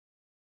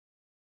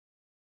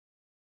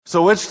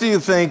So which do you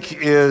think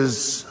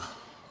is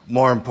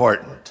more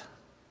important?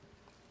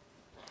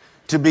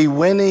 To be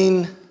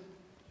winning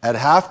at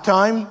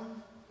halftime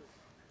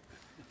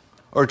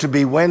or to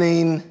be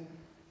winning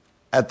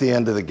at the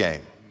end of the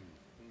game?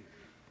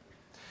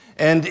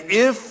 And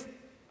if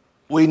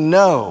we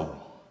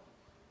know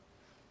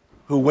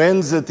who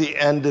wins at the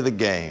end of the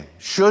game,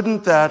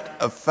 shouldn't that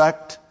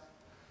affect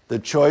the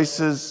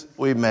choices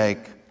we make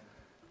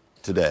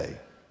today?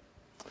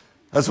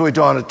 That's what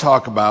we want to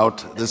talk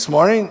about this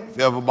morning. If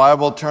you have a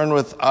Bible, turn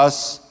with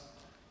us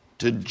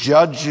to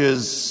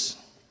Judges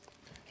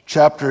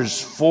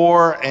chapters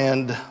 4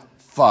 and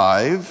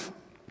 5.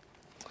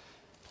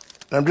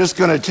 And I'm just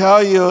going to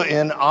tell you,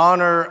 in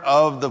honor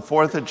of the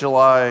 4th of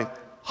July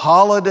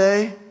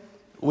holiday,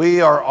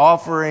 we are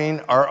offering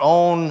our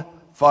own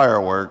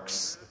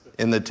fireworks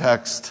in the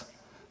text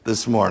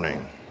this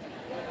morning.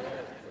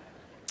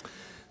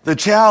 The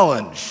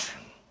challenge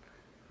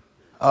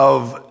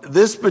of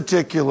this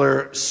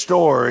particular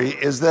story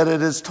is that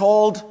it is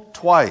told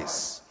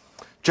twice.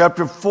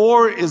 Chapter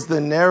 4 is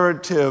the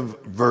narrative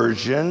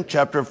version.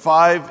 Chapter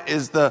 5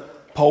 is the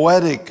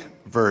poetic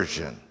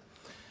version.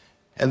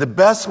 And the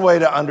best way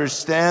to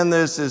understand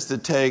this is to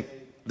take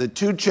the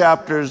two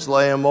chapters,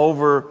 lay them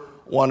over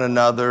one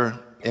another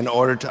in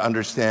order to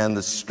understand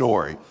the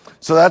story.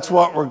 So that's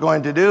what we're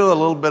going to do, a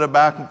little bit of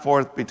back and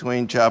forth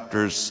between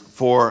chapters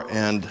 4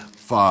 and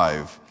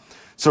 5.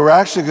 So we're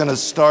actually going to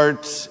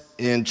start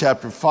in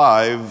chapter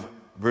 5,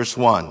 verse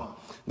 1.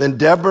 Then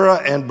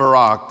Deborah and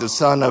Barak, the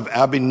son of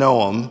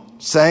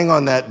Abinoam, sang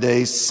on that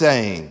day,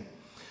 saying,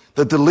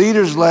 that the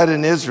leaders led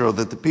in Israel,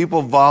 that the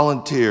people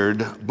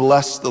volunteered,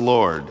 bless the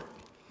Lord.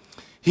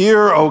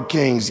 Hear, O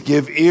kings,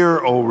 give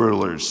ear, O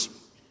rulers.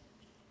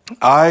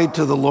 To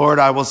the Lord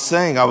I will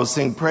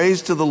sing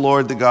praise to the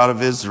Lord, the God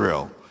of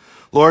Israel.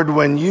 Lord,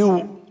 when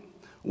you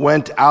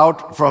went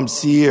out from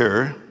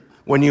Seir,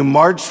 when you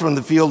marched from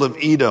the field of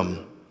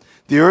Edom,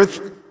 the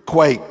earth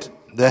quaked,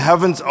 the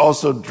heavens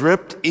also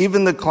dripped,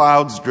 even the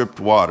clouds dripped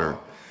water.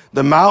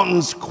 The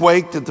mountains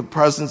quaked at the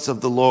presence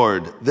of the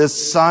Lord,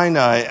 this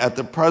Sinai at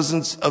the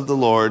presence of the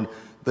Lord,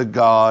 the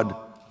God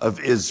of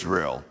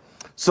Israel.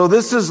 So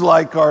this is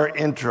like our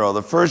intro.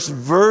 The first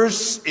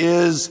verse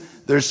is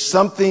there's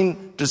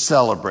something to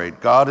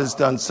celebrate. God has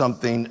done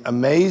something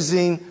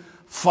amazing,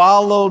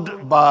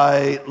 followed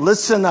by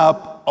listen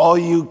up, all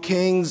you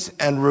kings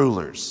and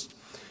rulers,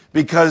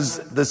 because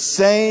the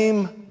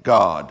same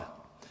God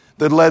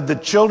that led the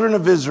children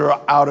of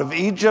Israel out of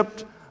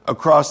Egypt,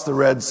 across the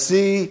Red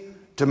Sea,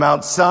 to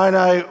Mount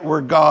Sinai,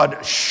 where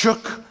God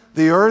shook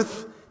the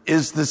earth,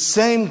 is the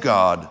same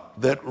God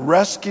that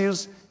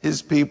rescues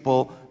his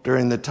people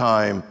during the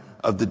time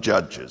of the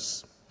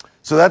judges.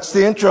 So that's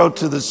the intro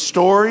to the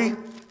story.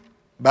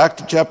 Back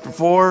to chapter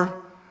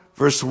 4,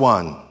 verse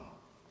 1.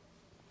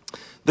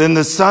 Then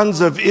the sons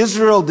of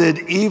Israel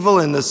did evil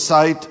in the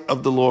sight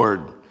of the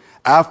Lord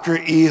after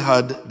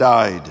Ehud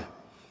died.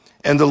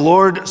 And the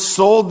Lord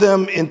sold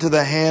them into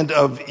the hand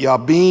of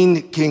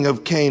Jabin, king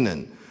of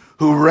Canaan,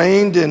 who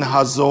reigned in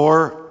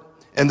Hazor,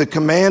 and the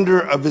commander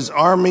of his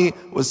army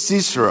was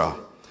Sisera,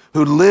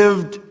 who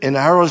lived in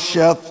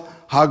Harosheth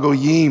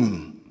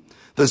Hagoyim.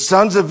 The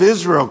sons of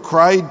Israel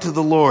cried to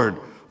the Lord,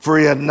 for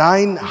he had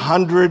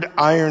 900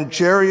 iron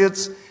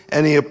chariots,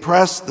 and he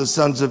oppressed the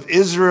sons of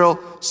Israel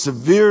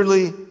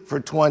severely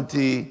for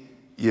 20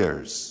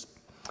 years.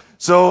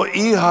 So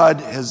Ehud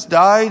has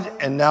died,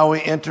 and now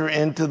we enter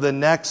into the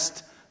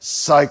next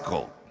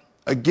cycle.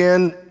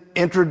 Again,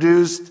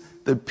 introduced,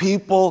 the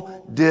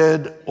people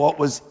did what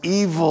was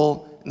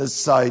evil in the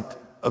sight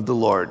of the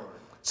Lord.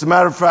 As a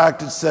matter of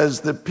fact, it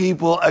says the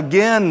people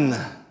again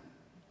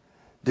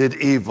did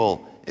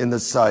evil in the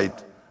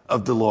sight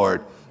of the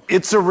Lord.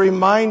 It's a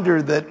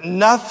reminder that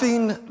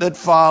nothing that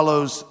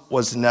follows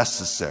was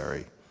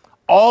necessary.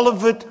 All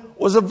of it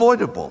was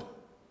avoidable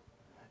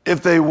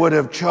if they would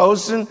have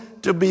chosen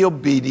to be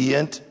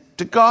obedient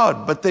to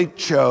God. But they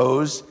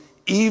chose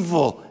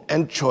evil,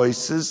 and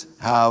choices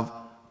have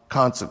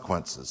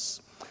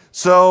consequences.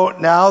 So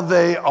now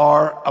they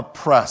are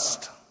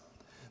oppressed.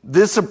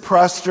 This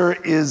oppressor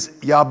is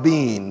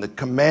Jabin, the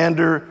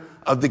commander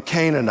of the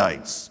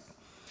Canaanites.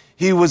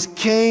 He was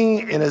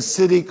king in a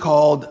city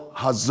called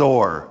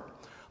Hazor.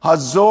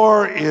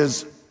 Hazor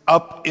is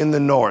up in the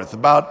north,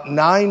 about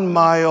 9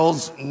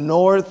 miles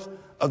north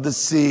of the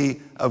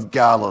Sea of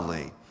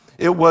Galilee.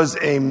 It was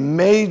a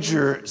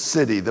major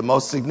city, the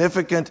most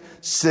significant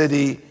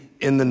city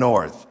in the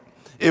north.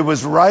 It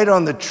was right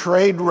on the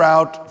trade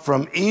route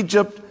from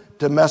Egypt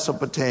to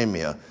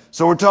Mesopotamia.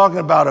 So we're talking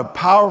about a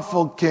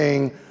powerful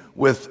king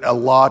with a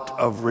lot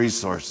of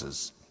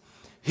resources.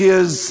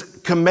 His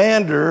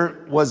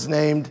commander was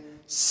named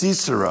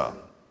Sisera,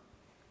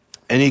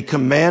 and he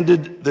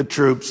commanded the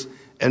troops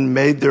and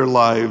made their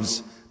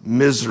lives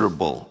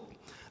miserable.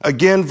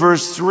 Again,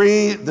 verse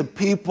 3, the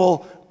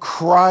people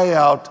cry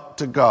out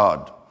to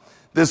God.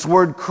 This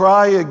word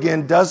cry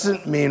again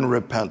doesn't mean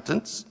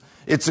repentance.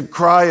 It's a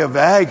cry of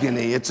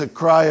agony. It's a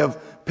cry of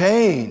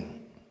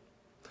pain.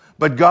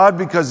 But God,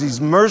 because he's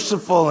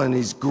merciful and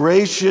he's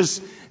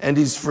gracious and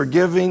he's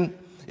forgiving,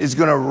 is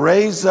going to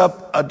raise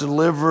up a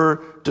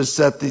deliverer to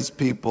set these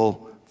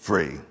people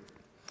free.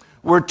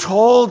 We're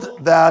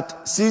told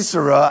that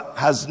Sisera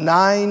has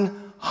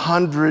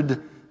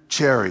 900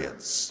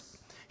 chariots.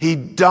 He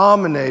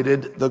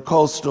dominated the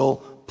coastal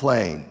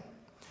plain.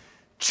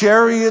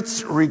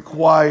 Chariots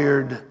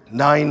required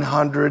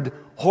 900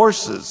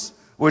 horses,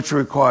 which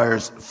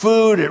requires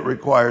food, it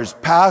requires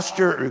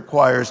pasture, it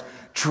requires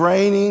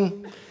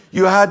training.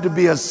 You had to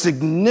be a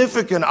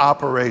significant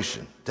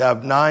operation to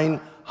have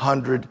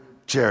 900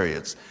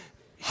 chariots.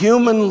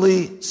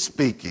 Humanly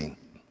speaking,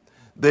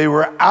 they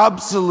were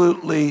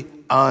absolutely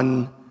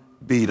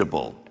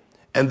unbeatable.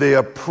 And they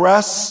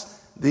oppressed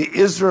the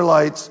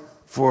Israelites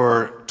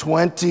for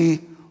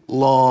 20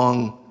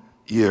 long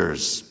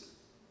years.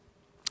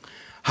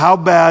 How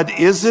bad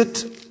is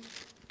it?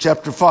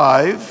 Chapter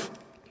 5,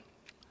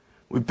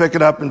 we pick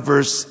it up in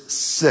verse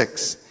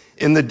 6.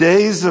 In the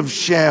days of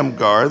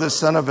Shamgar, the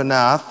son of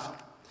Anath,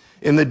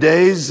 in the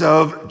days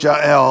of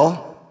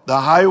Jael, the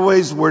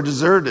highways were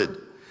deserted,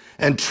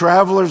 and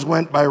travelers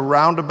went by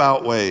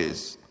roundabout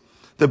ways.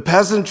 The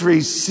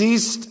peasantry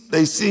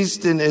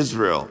ceased in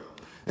Israel,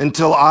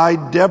 until I,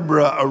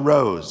 Deborah,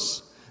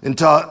 arose,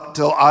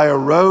 until I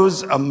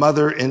arose a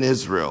mother in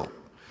Israel.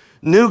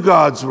 New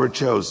gods were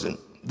chosen.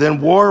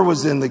 Then war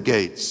was in the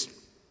gates.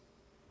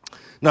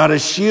 Not a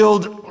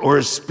shield or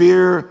a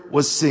spear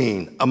was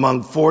seen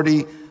among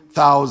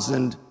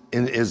 40,000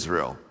 in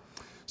Israel.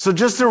 So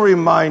just a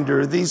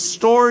reminder, these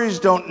stories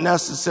don't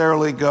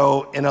necessarily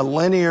go in a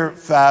linear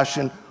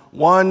fashion,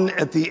 one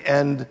at the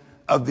end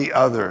of the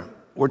other.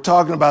 We're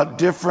talking about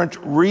different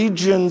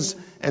regions,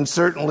 and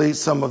certainly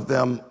some of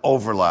them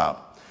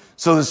overlap.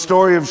 So the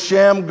story of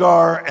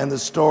Shamgar and the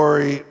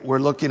story we're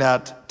looking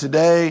at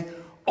today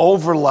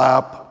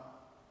overlap.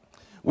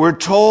 We're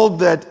told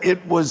that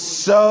it was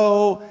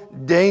so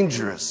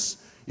dangerous,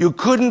 you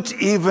couldn't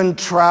even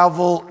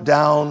travel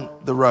down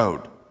the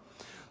road.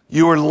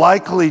 You were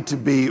likely to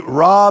be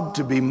robbed,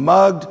 to be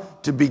mugged,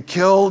 to be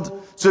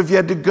killed. So if you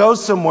had to go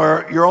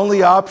somewhere, your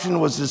only option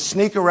was to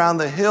sneak around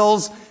the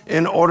hills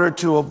in order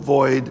to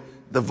avoid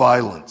the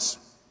violence.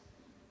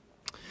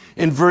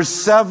 In verse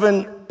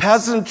 7,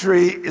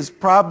 peasantry is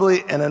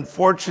probably an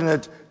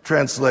unfortunate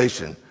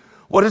translation.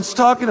 What it's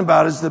talking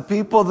about is the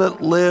people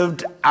that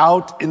lived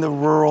out in the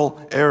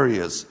rural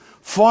areas.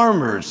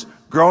 Farmers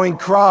growing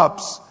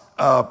crops,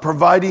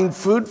 providing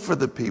food for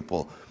the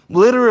people.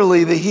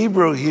 Literally, the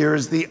Hebrew here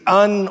is the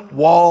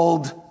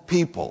unwalled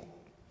people.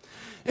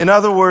 In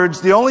other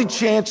words, the only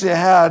chance you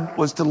had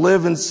was to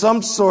live in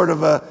some sort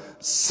of a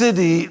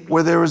city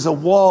where there was a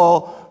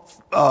wall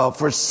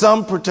for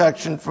some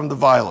protection from the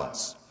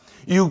violence.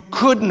 You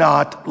could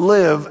not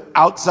live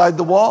outside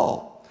the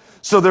wall.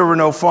 So there were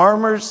no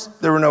farmers,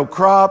 there were no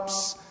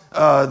crops,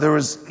 there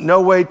was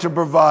no way to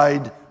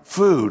provide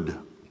food.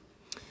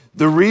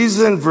 The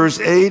reason,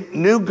 verse 8,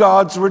 new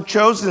gods were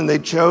chosen. They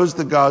chose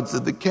the gods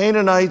of the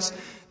Canaanites.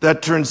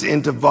 That turns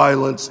into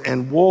violence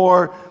and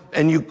war.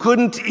 And you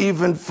couldn't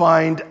even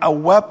find a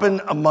weapon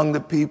among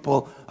the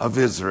people of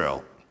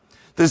Israel.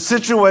 The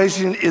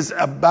situation is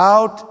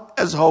about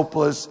as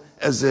hopeless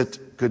as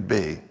it could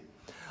be.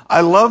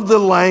 I love the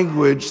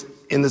language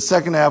in the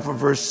second half of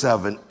verse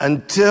 7.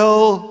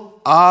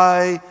 Until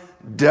I,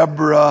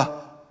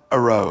 Deborah,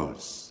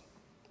 arose.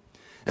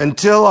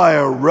 Until I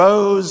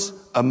arose,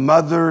 a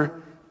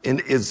mother in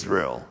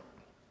Israel.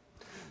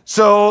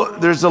 So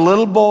there's a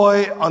little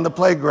boy on the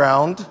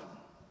playground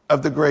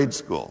of the grade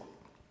school,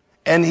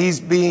 and he's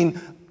being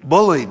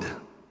bullied.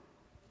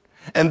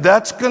 And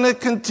that's going to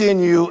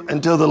continue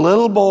until the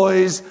little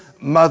boy's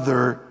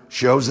mother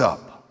shows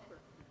up.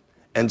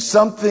 And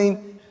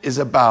something is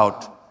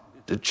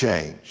about to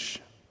change.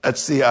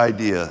 That's the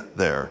idea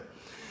there.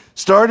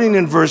 Starting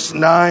in verse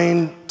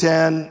 9,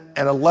 10,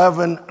 and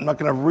 11, I'm not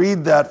going to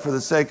read that for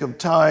the sake of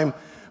time,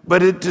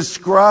 but it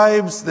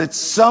describes that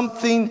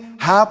something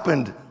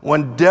happened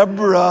when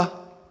Deborah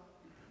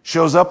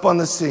shows up on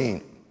the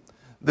scene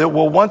that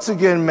will once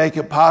again make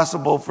it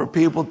possible for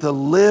people to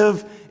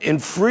live in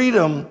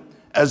freedom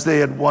as they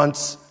had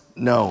once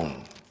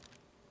known.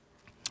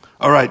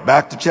 All right,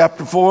 back to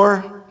chapter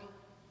 4,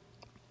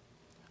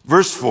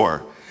 verse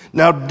 4.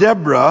 Now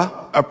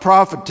Deborah, a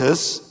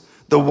prophetess,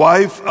 the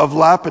wife of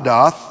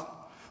Lapidoth,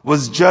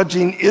 was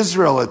judging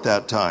Israel at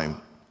that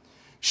time.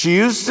 She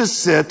used to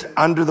sit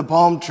under the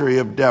palm tree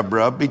of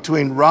Deborah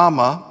between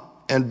Ramah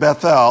and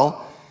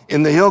Bethel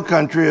in the hill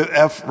country of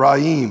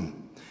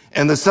Ephraim.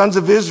 And the sons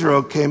of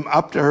Israel came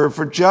up to her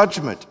for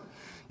judgment.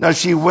 Now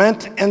she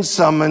went and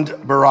summoned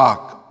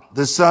Barak,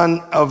 the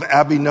son of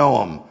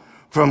Abinoam,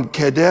 from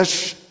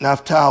Kadesh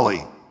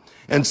Naphtali,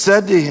 and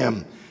said to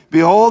him,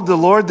 Behold, the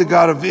Lord, the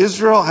God of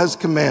Israel, has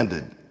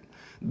commanded,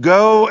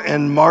 Go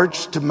and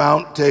march to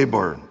Mount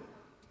Tabor,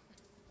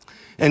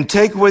 and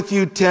take with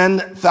you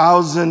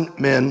 10,000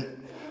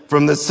 men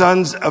from the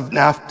sons of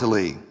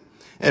Naphtali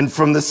and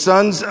from the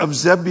sons of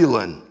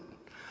Zebulun.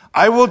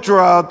 I will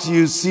draw out to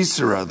you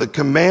Sisera, the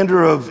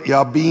commander of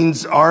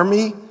Jabin's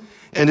army,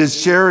 and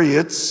his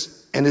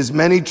chariots and his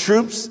many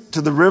troops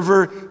to the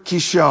river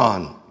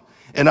Kishon.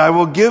 And I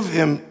will give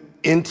him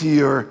into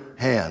your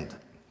hand.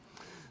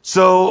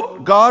 So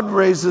God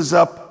raises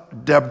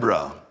up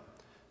Deborah.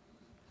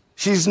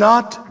 She's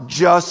not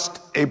just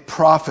a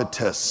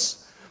prophetess.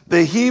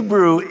 The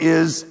Hebrew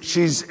is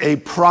she's a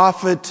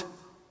prophet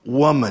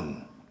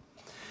woman.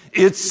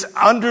 It's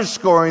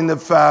underscoring the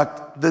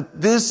fact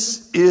that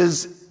this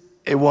is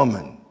a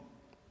woman.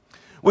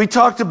 We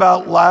talked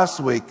about last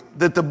week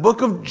that the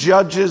book of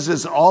Judges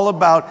is all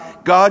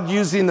about God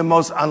using the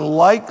most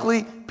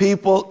unlikely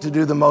people to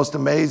do the most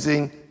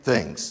amazing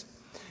things.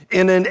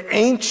 In an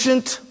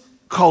ancient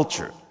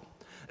culture,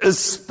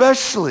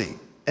 especially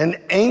an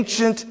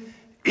ancient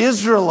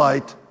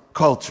Israelite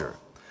culture,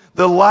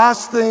 the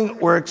last thing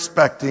we're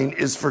expecting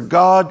is for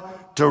God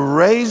to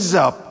raise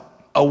up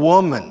a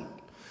woman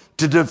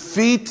to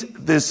defeat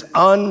this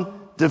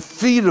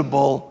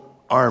undefeatable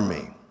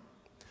army.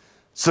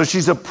 So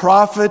she's a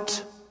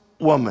prophet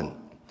woman,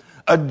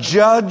 a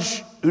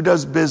judge who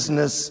does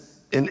business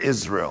in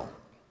Israel.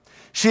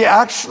 She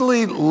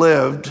actually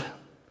lived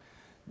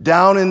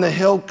down in the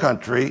hill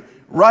country,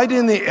 right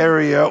in the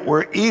area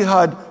where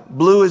Ehud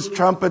blew his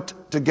trumpet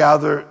to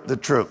gather the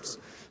troops.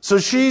 So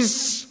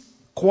she's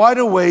quite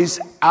a ways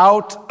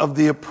out of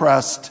the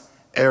oppressed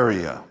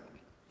area.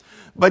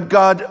 But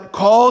God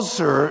calls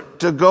her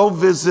to go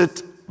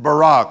visit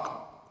Barak,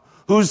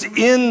 who's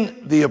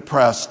in the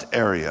oppressed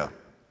area.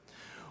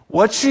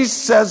 What she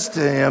says to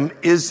him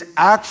is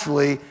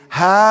actually,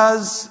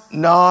 has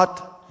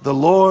not the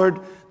Lord,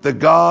 the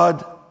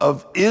God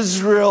of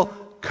Israel,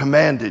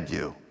 commanded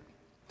you?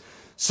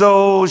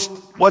 So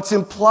what's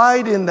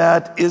implied in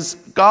that is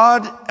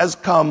God has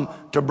come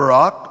to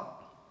Barak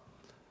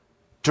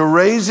to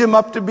raise him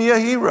up to be a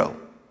hero,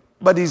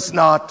 but he's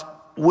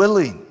not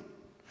willing.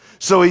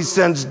 So he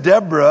sends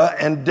Deborah,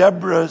 and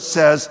Deborah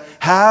says,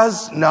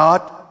 has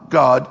not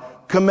God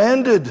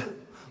commanded?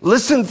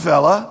 Listen,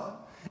 fella,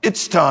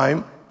 it's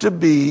time to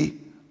be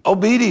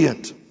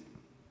obedient.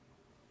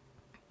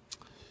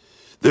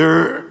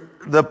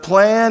 The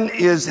plan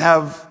is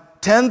have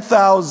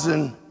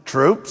 10,000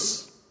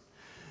 troops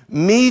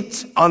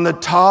meet on the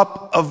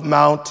top of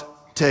Mount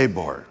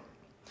Tabor.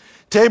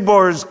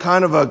 Tabor is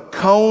kind of a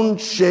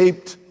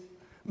cone-shaped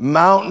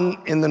mountain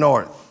in the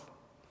north.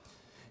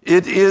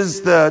 It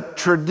is the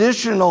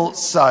traditional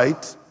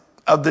site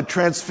of the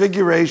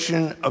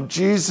transfiguration of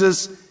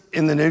Jesus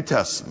in the New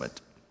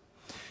Testament.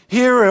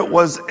 Here it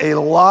was a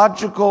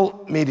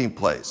logical meeting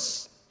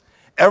place.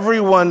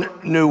 Everyone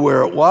knew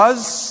where it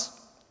was,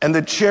 and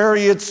the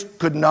chariots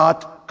could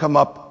not come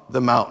up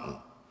the mountain.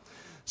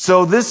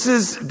 So this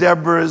is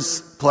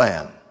Deborah's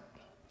plan.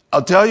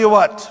 I'll tell you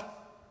what.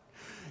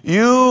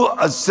 You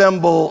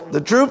assemble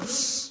the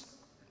troops.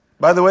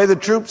 By the way, the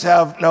troops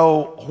have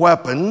no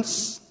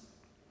weapons.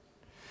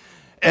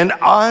 And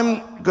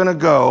I'm going to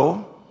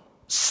go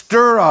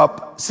stir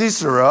up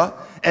Sisera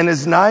and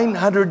his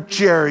 900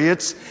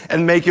 chariots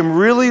and make him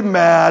really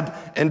mad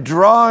and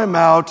draw him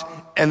out,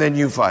 and then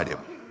you fight him.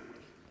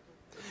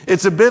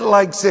 It's a bit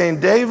like saying,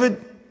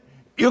 David,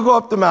 you go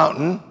up the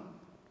mountain.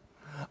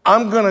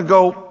 I'm going to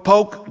go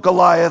poke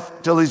Goliath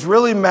till he's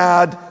really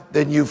mad,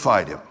 then you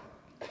fight him.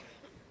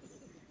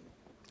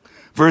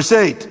 Verse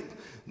 8,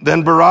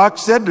 then Barak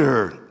said to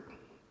her,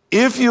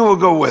 if you will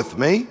go with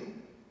me,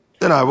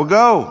 then I will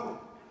go.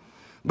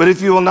 But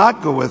if you will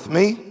not go with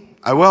me,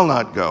 I will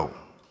not go.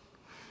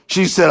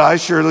 She said, I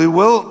surely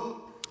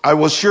will. I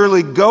will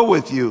surely go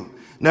with you.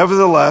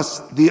 Nevertheless,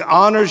 the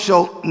honor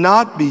shall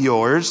not be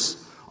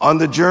yours on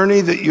the journey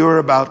that you are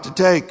about to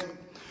take.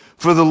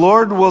 For the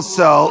Lord will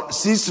sell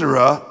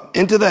Sisera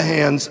into the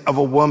hands of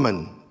a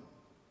woman.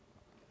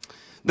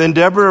 Then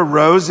Deborah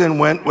rose and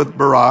went with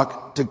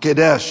Barak to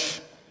Kadesh.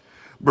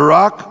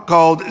 Barak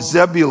called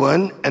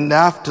Zebulun and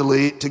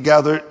Naphtali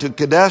together to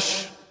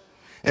Kadesh,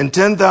 and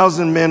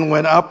 10,000 men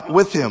went up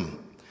with him.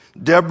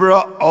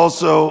 Deborah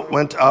also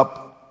went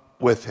up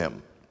with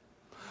him.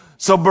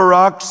 So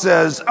Barak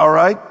says, all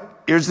right,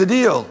 here's the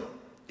deal.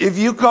 If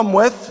you come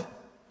with,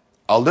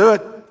 I'll do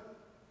it.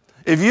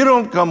 If you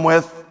don't come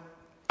with,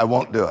 I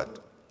won't do it.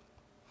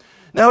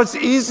 Now, it's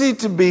easy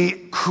to be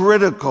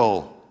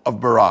critical of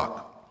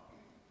Barak.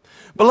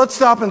 But let's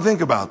stop and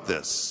think about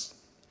this.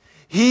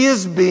 He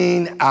is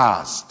being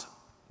asked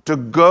to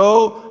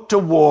go to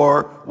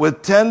war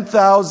with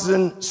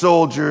 10,000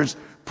 soldiers,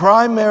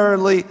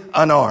 primarily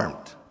unarmed,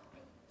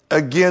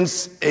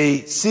 against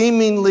a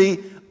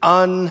seemingly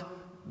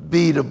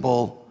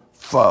unbeatable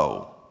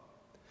foe.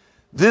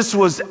 This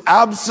was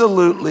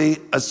absolutely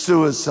a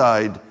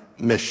suicide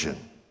mission.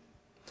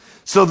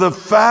 So the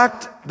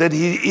fact that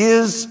he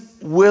is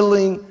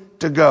willing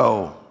to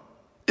go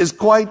is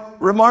quite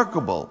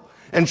remarkable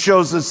and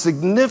shows a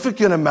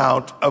significant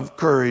amount of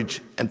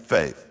courage and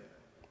faith.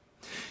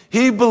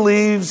 He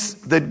believes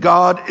that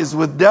God is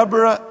with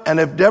Deborah, and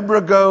if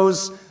Deborah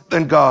goes,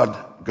 then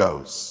God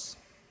goes.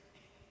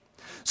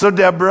 So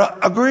Deborah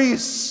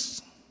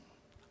agrees.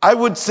 I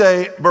would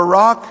say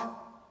Barak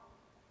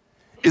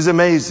is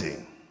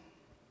amazing.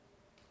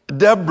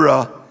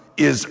 Deborah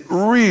is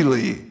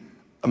really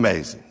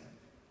amazing.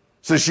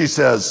 So she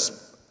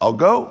says, I'll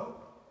go.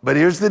 But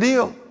here's the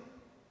deal.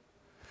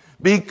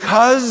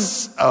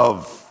 Because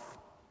of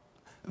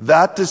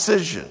that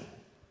decision,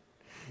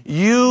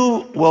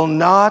 you will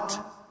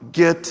not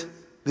get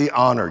the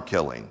honor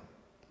killing.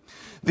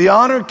 The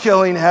honor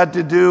killing had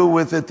to do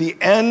with, at the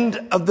end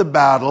of the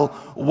battle,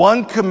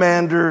 one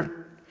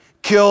commander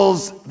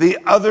kills the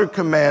other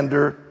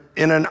commander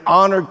in an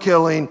honor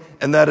killing,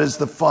 and that is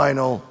the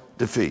final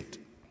defeat.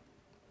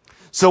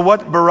 So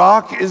what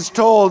Barak is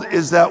told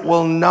is that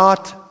will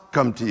not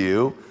come to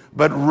you,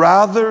 but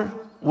rather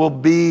will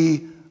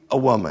be a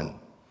woman.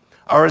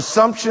 Our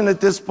assumption at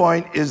this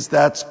point is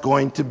that's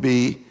going to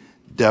be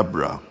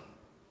Deborah.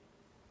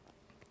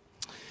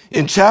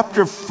 In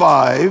chapter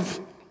 5,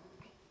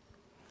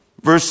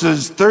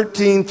 verses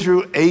 13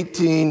 through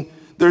 18,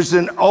 there's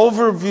an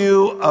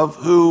overview of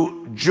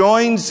who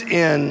joins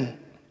in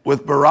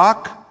with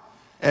Barak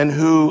and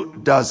who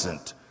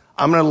doesn't.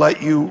 I'm going to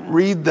let you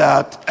read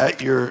that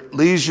at your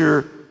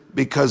leisure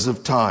because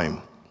of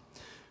time.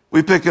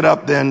 We pick it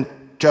up then,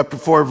 chapter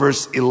 4,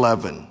 verse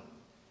 11.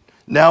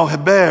 Now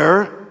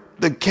Heber,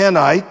 the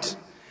Kenite,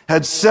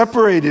 had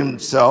separated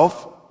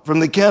himself from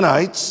the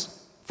Kenites,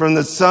 from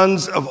the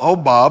sons of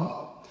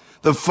Hobab,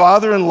 the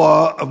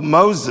father-in-law of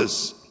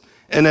Moses,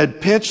 and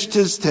had pitched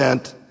his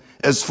tent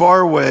as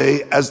far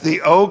away as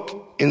the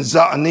oak in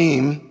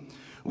Zaanim,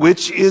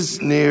 which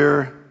is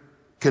near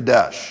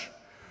Kadesh.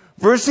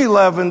 Verse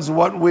 11 is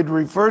what we'd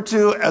refer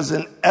to as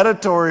an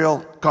editorial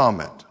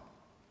comment.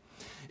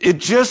 It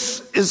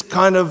just is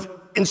kind of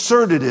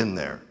inserted in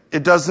there.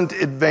 It doesn't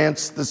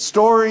advance the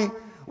story.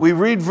 We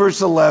read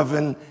verse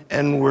 11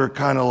 and we're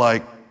kind of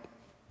like,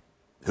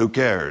 who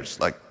cares?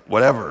 Like,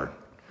 whatever.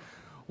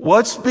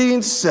 What's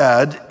being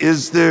said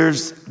is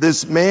there's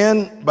this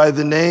man by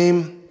the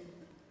name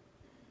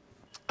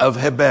of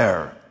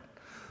Heber,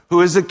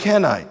 who is a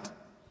Kenite.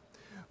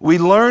 We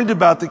learned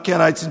about the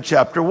Kenites in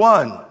chapter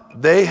 1.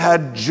 They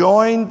had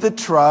joined the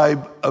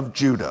tribe of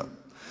Judah.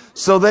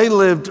 So they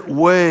lived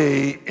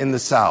way in the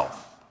south.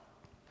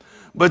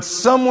 But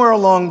somewhere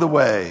along the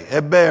way,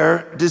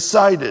 Heber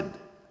decided,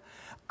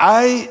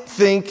 I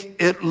think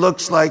it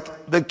looks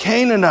like the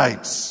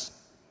Canaanites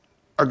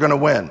are going to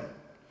win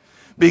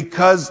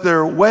because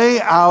they're way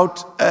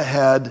out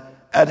ahead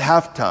at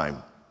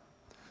halftime.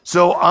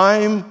 So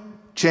I'm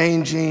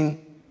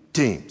changing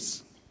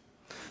teams.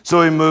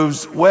 So he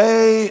moves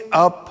way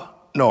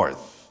up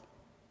north.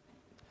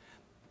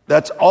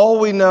 That's all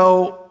we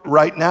know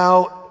right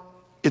now.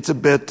 It's a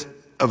bit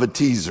of a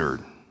teaser.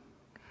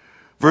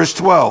 Verse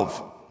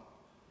 12.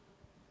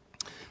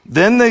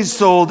 Then they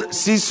told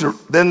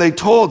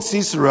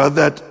Sisera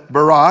that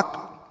Barak,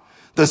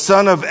 the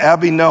son of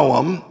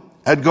Abinoam,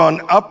 had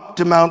gone up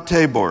to Mount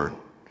Tabor.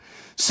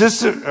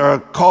 Sisera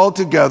called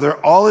together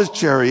all his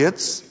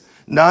chariots,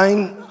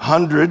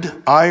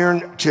 900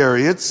 iron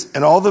chariots,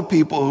 and all the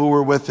people who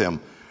were with him,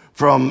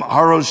 from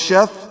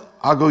Harosheth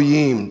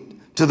Hagoyim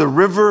to the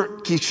river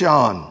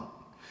Kishon.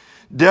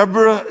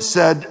 Deborah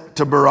said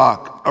to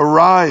Barak,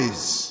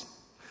 arise,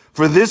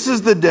 for this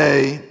is the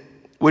day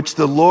which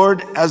the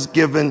Lord has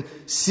given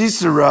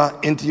Sisera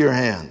into your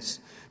hands.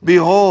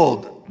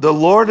 Behold, the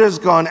Lord has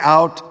gone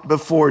out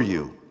before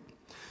you.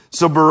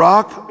 So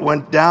Barak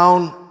went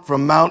down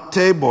from Mount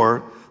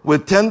Tabor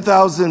with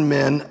 10,000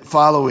 men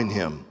following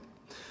him.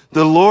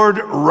 The Lord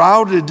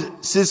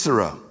routed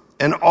Sisera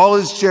and all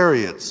his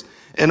chariots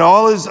and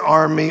all his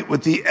army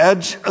with the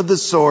edge of the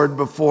sword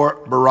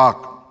before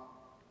Barak.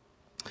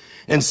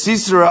 And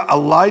Sisera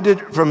alighted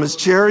from his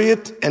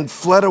chariot and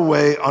fled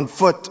away on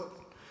foot.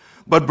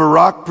 But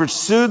Barak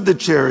pursued the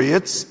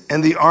chariots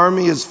and the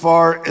army as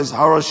far as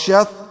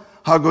Harosheth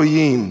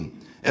Hagoyim.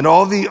 And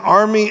all the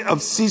army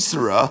of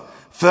Sisera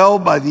fell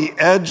by the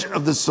edge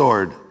of the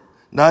sword.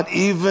 Not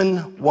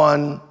even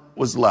one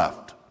was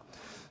left.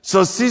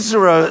 So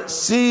Sisera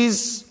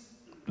sees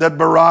that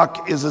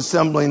Barak is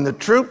assembling the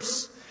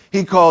troops.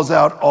 He calls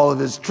out all of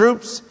his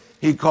troops.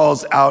 He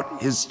calls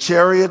out his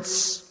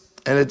chariots.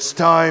 And it's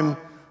time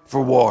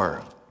for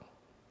war.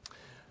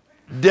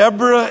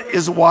 Deborah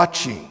is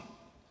watching.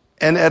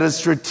 And at a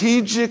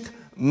strategic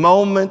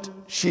moment,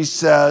 she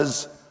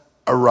says,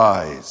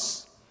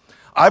 arise.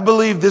 I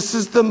believe this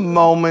is the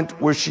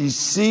moment where she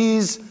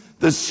sees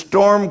the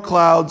storm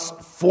clouds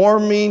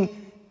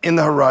forming in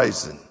the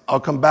horizon. I'll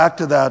come back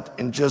to that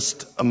in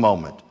just a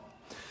moment.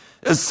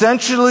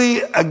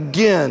 Essentially,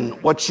 again,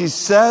 what she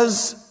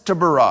says to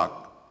Barak,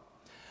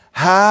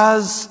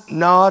 has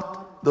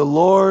not the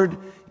Lord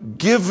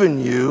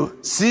given you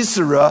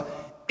Sisera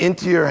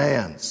into your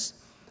hands?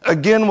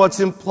 Again, what's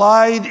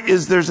implied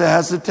is there's a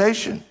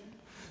hesitation.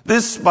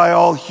 This, by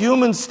all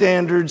human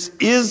standards,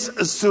 is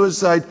a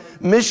suicide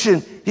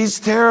mission. He's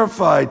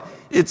terrified.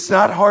 It's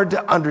not hard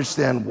to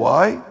understand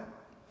why.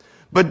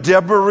 But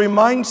Deborah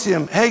reminds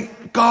him, hey,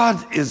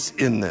 God is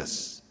in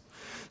this.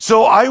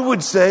 So I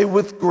would say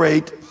with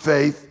great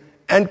faith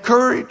and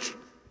courage,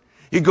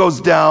 he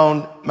goes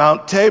down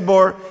Mount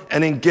Tabor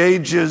and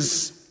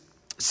engages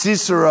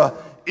Sisera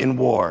in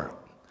war.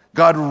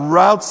 God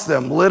routs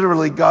them.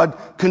 Literally, God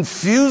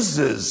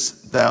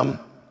confuses them.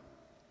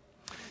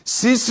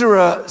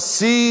 Sisera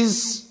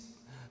sees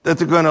that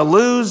they're going to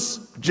lose.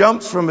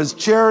 jumps from his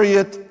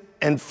chariot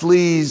and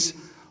flees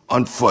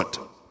on foot.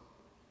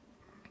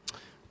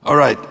 All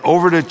right,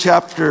 over to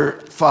chapter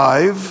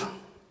 5,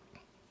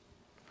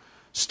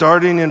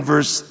 starting in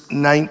verse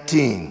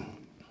 19.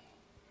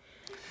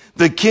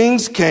 The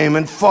kings came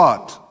and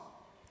fought.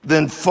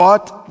 Then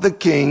fought the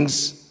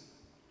kings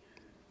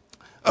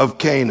of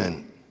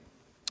Canaan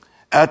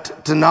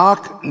at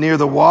Tanakh near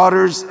the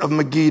waters of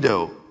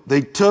Megiddo.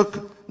 They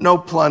took no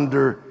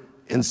plunder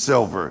in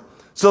silver.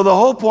 So the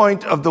whole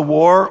point of the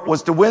war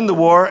was to win the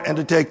war and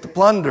to take the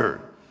plunder.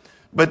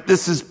 But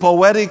this is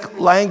poetic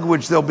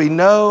language. There'll be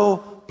no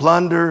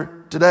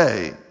plunder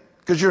today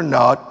because you're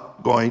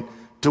not going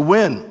to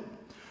win.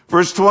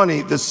 Verse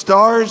 20, the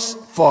stars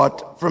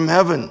fought from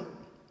heaven.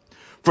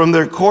 From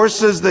their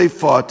courses they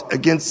fought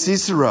against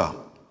Sisera.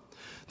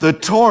 The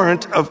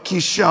torrent of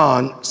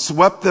Kishon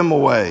swept them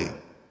away.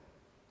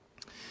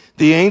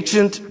 The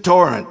ancient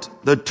torrent,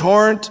 the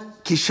torrent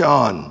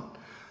Kishon.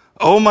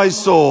 O my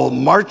soul,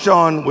 march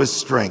on with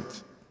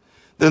strength.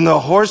 Then the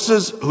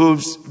horses'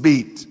 hooves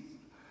beat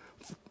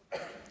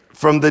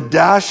from the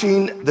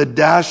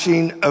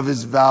dashing of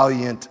his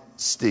valiant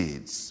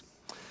steeds.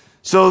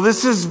 So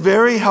this is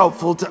very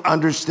helpful to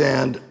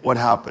understand what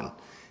happened.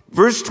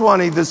 Verse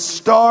 20, the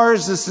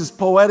stars, this is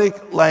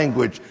poetic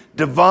language,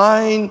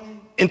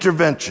 divine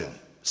intervention.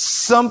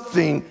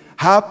 Something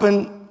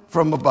happened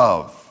from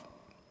above.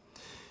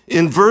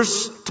 In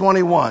verse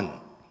 21,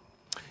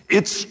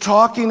 it's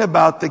talking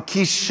about the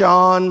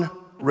Kishon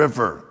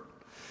River.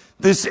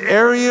 This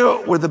area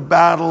where the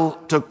battle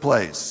took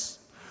place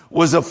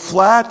was a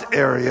flat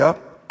area,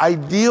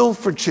 ideal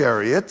for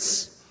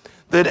chariots,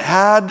 that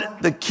had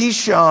the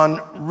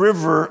Kishon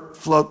River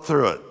float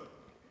through it.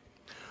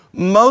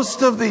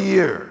 Most of the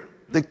year,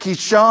 the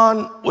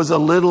Kishon was a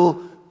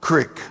little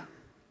creek,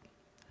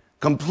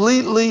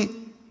 completely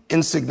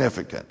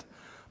insignificant.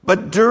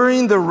 But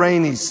during the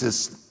rainy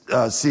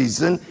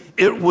season,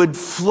 it would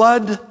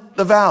flood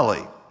the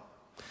valley.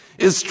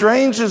 As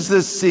strange as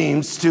this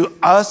seems to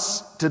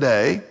us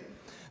today,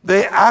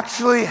 they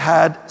actually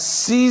had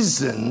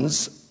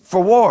seasons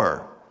for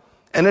war,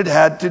 and it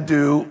had to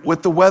do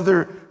with the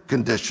weather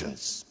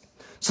conditions.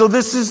 So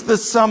this is the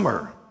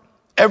summer.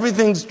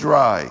 Everything's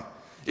dry.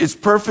 It's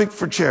perfect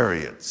for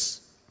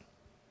chariots.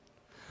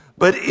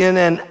 But in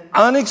an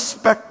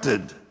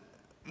unexpected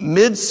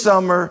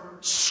midsummer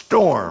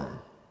storm,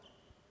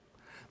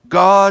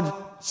 God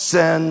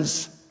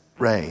sends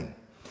rain.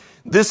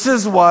 This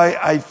is why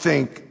I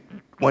think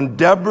when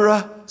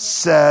Deborah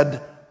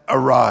said,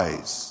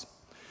 arise,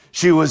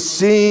 she was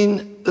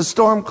seeing the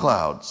storm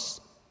clouds.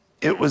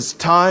 It was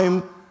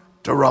time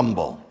to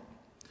rumble.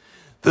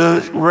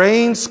 The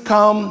rains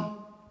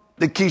come,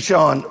 the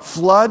Kishon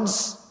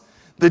floods,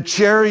 the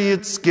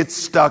chariots get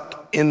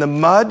stuck in the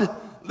mud.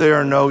 They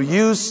are no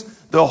use.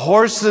 The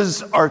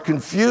horses are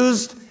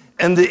confused,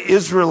 and the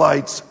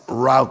Israelites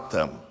rout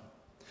them.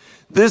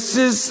 This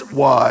is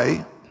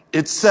why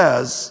it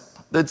says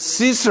that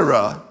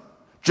Sisera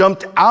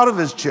jumped out of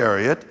his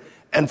chariot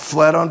and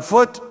fled on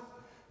foot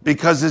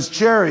because his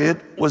chariot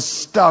was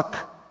stuck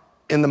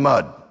in the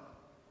mud.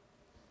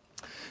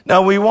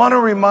 Now we want to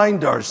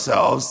remind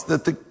ourselves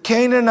that the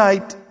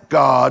Canaanite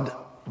god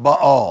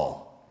Baal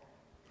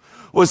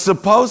was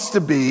supposed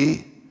to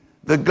be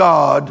the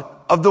god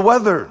of the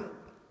weather.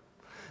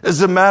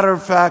 As a matter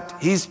of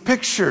fact, he's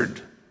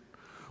pictured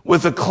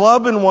with a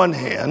club in one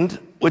hand,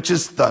 which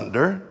is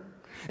thunder,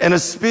 and a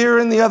spear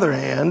in the other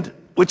hand,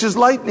 which is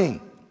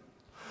lightning.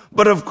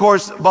 But of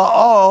course,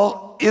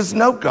 Baal is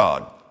no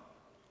god.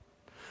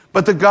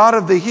 But the God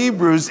of the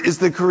Hebrews is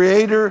the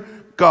creator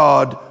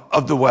God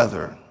of the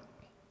weather.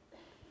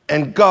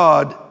 And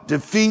God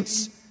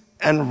defeats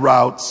and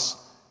routs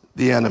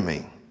the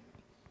enemy.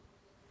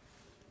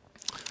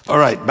 All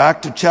right,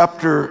 back to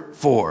chapter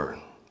 4.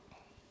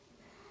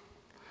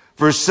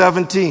 Verse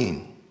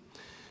 17.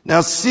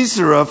 Now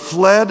Sisera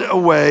fled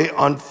away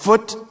on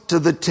foot to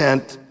the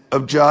tent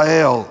of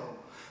Jael,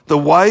 the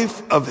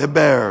wife of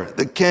Heber,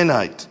 the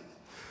Kenite.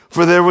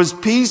 For there was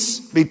peace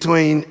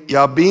between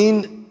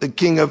Jabin, the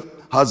king of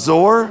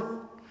Hazor,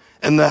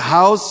 and the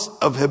house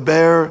of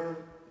Heber,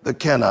 the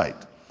Kenite.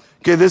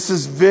 Okay, this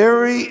is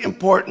very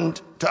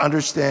important to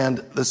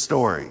understand the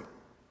story.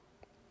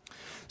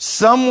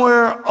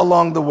 Somewhere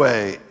along the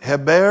way,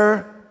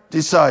 Heber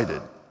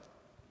decided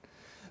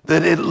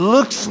that it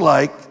looks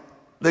like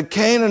the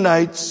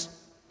Canaanites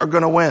are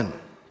going to win.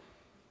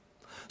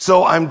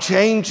 So I'm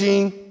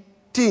changing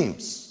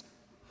teams.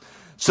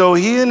 So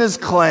he and his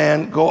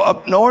clan go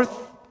up north,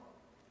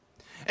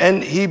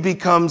 and he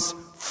becomes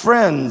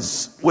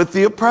friends with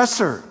the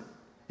oppressor,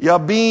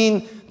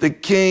 Jabin, the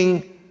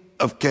king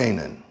of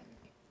Canaan.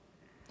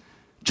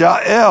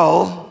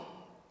 Jael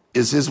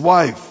is his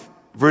wife.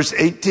 Verse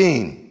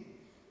 18.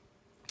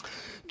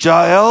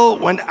 Jael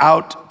went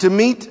out to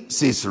meet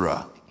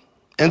Sisera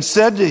and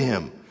said to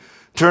him,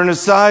 turn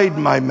aside,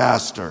 my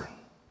master.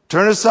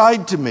 Turn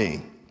aside to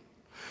me.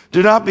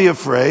 Do not be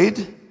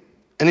afraid.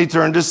 And he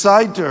turned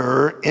aside to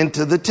her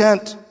into the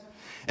tent,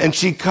 and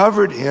she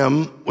covered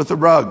him with a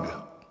rug.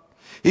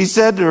 He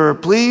said to her,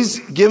 "Please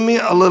give me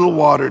a little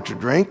water to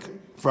drink,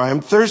 for I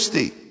am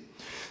thirsty."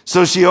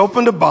 So she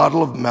opened a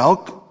bottle of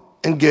milk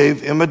and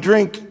gave him a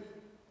drink.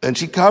 Then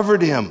she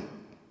covered him.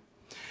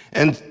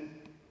 And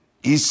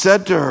he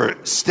said to her,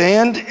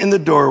 "Stand in the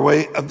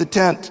doorway of the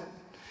tent,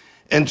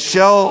 and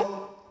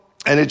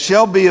it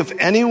shall be if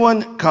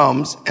anyone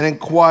comes and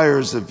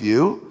inquires of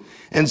you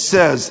and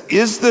says,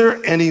 'Is there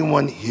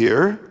anyone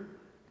here?'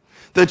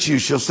 that you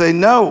shall say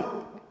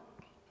no."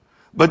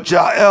 But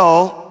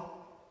Jael,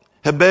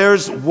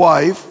 Heber's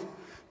wife,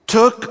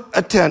 took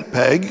a tent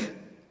peg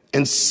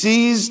and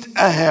seized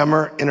a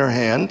hammer in her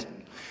hand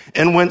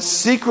and went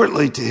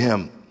secretly to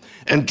him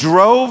and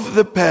drove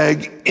the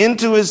peg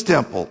into his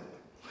temple,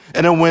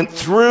 and it went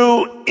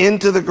through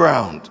into the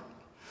ground,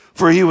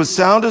 for he was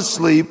sound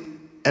asleep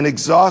and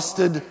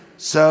exhausted,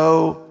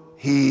 so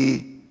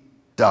he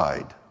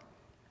died.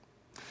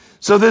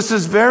 So this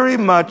is very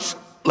much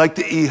like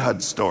the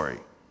Ehud story.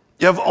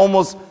 You have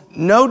almost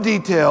no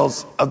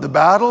details of the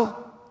battle,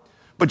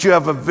 but you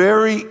have a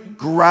very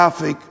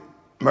graphic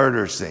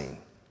murder scene.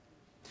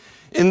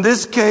 In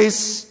this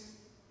case,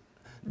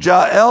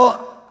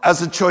 Jael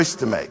has a choice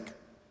to make.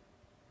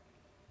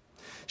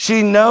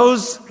 She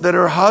knows that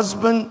her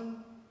husband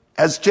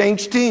has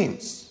changed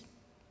teams,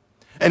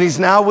 and he's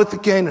now with the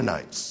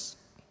Canaanites.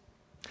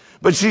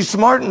 But she's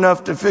smart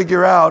enough to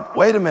figure out,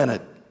 wait a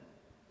minute,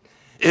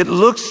 it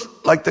looks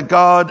like the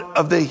God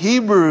of the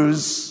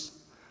Hebrews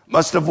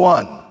must have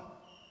won,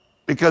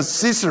 because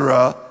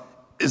Sisera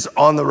is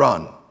on the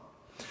run.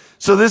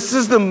 So this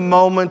is the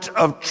moment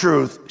of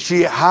truth.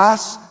 She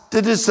has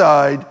to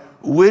decide,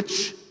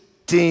 which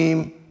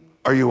team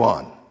are you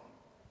on?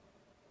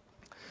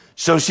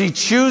 So she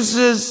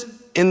chooses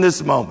in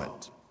this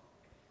moment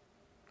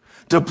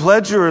to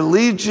pledge her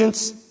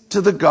allegiance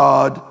to the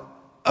God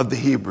of the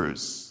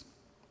Hebrews.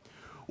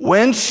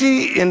 When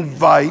she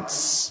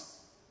invites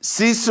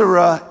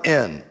Sisera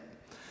in,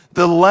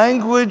 the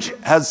language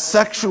has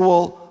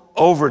sexual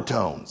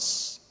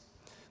overtones.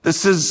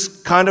 This is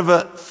kind of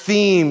a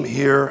theme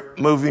here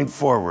moving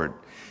forward.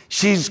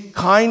 She's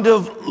kind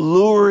of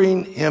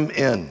luring him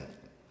in.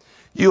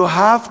 You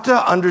have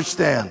to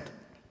understand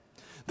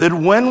that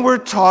when we're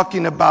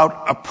talking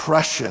about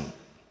oppression,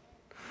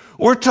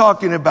 we're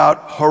talking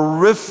about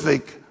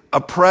horrific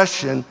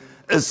oppression,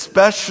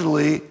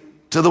 especially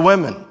to the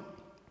women.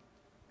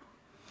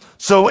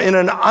 So in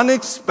an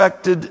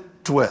unexpected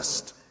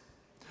twist,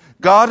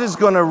 God is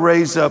going to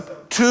raise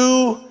up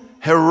two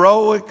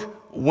heroic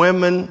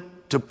women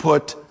to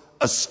put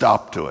a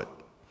stop to it.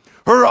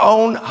 Her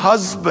own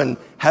husband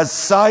has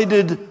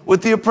sided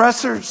with the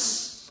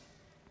oppressors,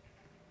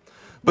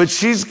 but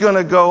she's going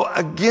to go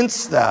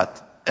against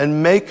that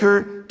and make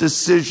her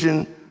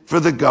decision for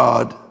the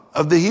God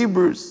of the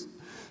Hebrews.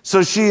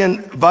 So she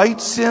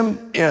invites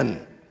him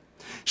in.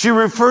 She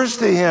refers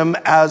to him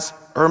as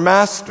her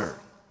master.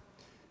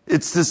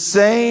 It's the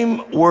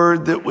same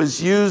word that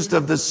was used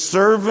of the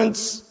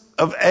servants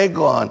of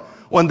Eglon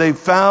when they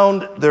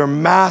found their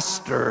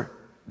master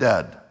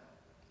dead.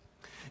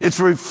 It's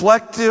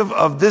reflective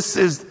of this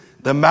is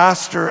the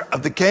master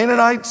of the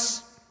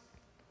Canaanites,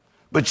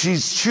 but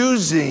she's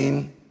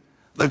choosing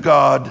the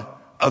God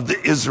of the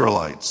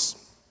Israelites.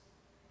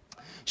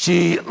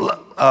 She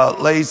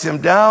lays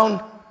him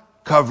down,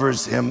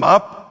 covers him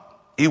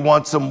up. He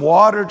wants some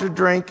water to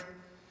drink.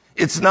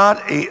 It's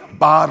not a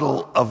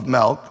bottle of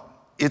milk.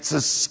 It's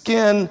a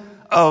skin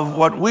of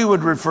what we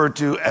would refer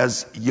to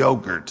as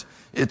yogurt.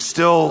 It's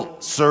still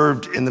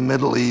served in the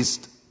Middle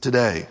East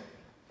today.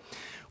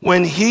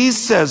 When he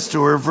says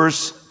to her,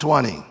 verse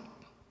 20,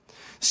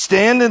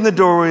 "Stand in the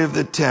doorway of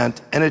the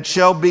tent, and it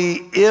shall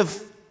be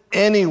if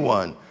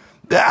anyone."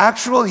 The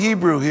actual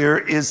Hebrew here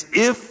is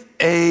if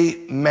a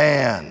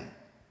man,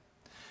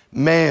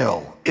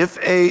 male, if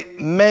a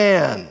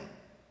man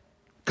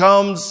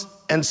comes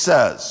and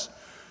says,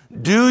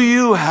 "Do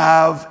you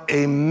have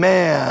a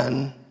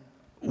man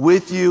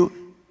with you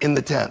in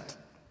the tent?"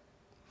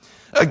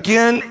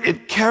 Again,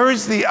 it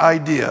carries the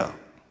idea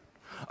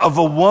of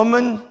a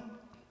woman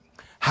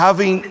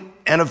having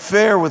an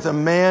affair with a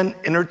man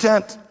in her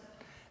tent.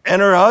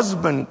 And her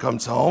husband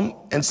comes home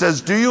and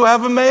says, "Do you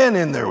have a man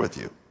in there with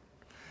you?"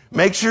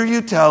 Make sure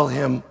you tell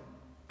him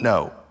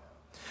no.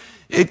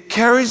 It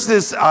carries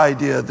this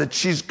idea that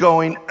she's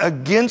going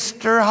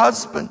against her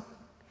husband,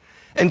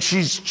 and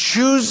she's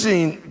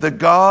choosing the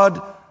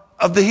God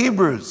of the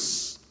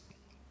Hebrews.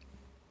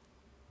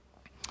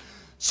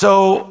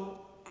 So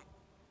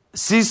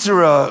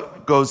Sisera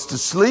goes to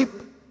sleep.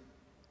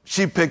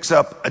 She picks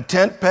up a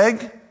tent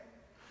peg.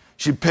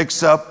 She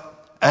picks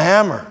up a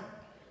hammer.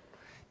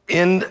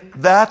 In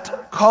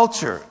that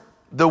culture,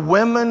 the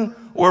women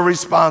were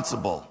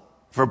responsible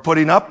for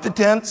putting up the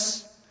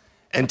tents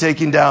and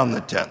taking down the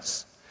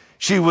tents.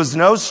 She was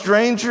no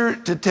stranger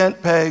to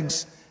tent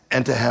pegs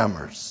and to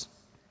hammers.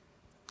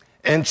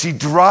 And she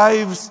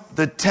drives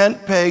the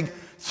tent peg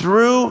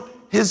through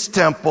his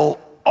temple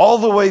all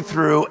the way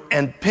through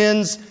and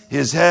pins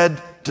his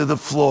head to the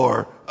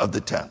floor of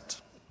the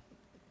tent.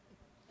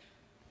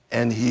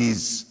 And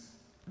he's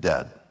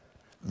dead.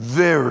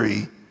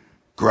 Very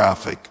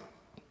graphic.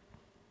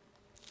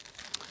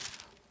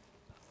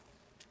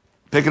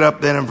 Pick it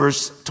up then in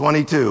verse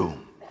 22.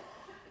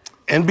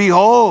 And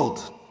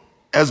behold,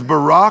 as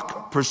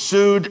Barak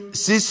pursued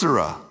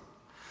Sisera,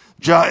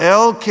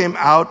 Jael came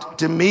out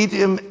to meet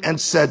him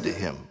and said to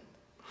him,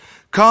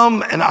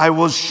 Come, and I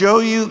will show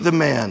you the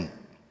man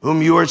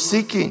whom you are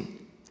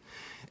seeking.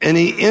 And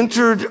he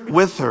entered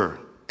with her,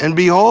 and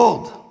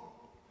behold,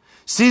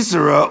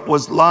 Sisera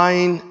was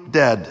lying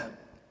dead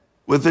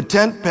with a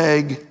tent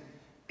peg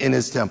in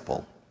his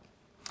temple.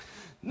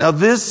 Now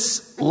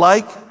this,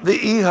 like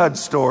the Ehud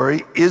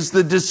story, is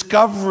the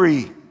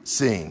discovery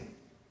scene.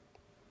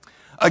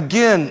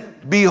 Again,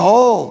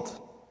 behold,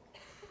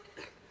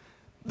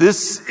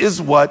 this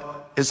is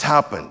what has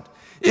happened.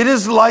 It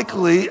is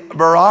likely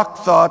Barak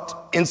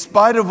thought, in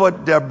spite of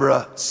what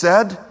Deborah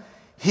said,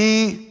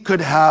 he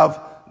could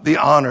have the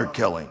honor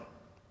killing.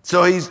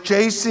 So he's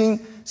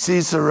chasing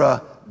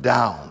Sisera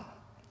down.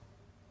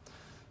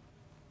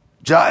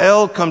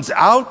 Jael comes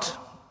out,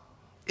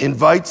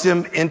 invites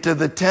him into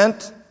the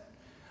tent.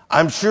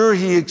 I'm sure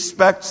he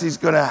expects he's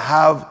going to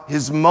have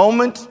his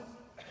moment.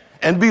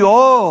 And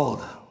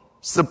behold,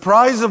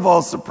 surprise of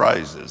all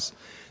surprises,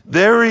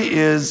 there he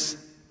is,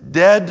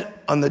 dead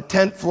on the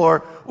tent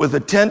floor with a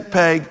tent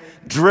peg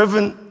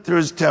driven through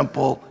his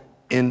temple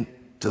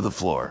into the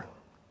floor.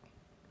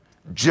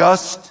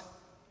 Just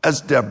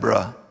as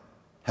Deborah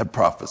had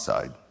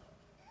prophesied.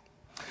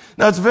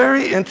 Now it's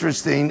very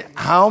interesting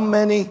how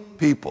many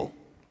people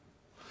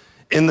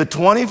in the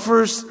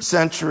 21st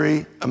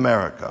century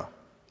America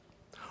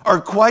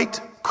are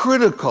quite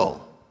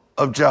critical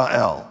of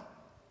Jael.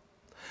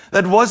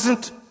 That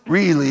wasn't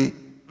really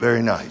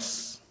very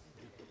nice.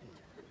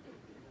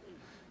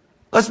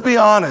 Let's be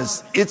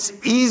honest, it's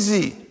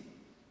easy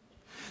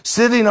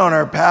sitting on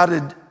our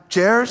padded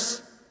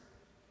chairs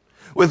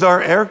with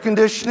our air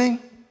conditioning,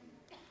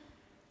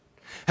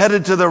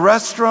 headed to the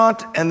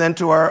restaurant and then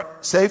to our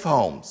safe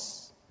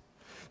homes,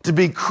 to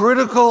be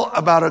critical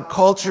about a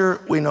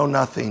culture we know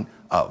nothing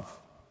of.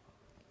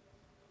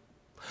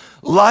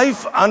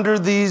 Life under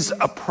these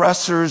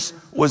oppressors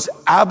was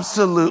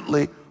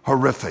absolutely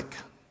horrific.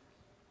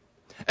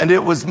 And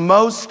it was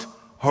most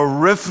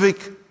horrific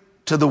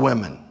to the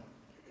women.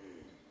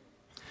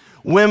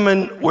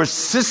 Women were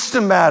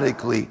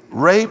systematically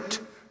raped,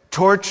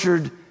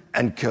 tortured,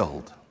 and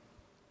killed.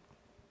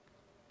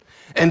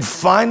 And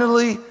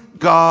finally,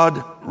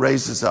 God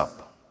raises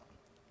up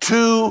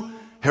two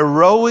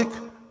heroic,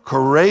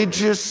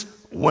 courageous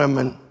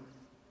women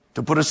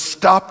to put a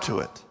stop to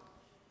it.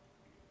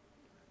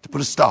 To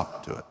put a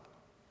stop to it.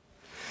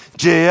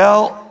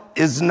 Jael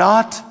is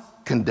not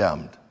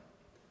condemned.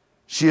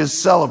 She is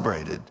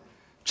celebrated.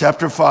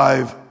 Chapter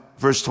 5,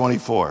 verse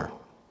 24.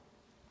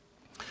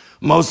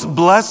 Most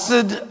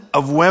blessed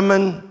of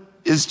women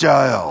is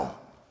Jael,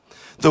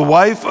 the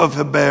wife of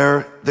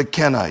Heber the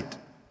Kenite.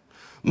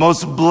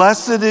 Most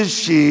blessed is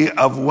she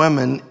of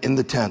women in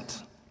the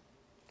tent.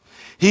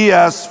 He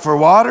asked for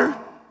water,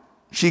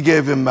 she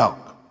gave him milk.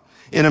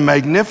 In a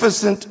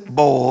magnificent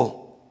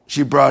bowl,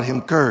 she brought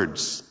him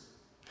curds.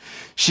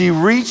 She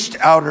reached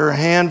out her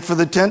hand for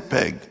the tent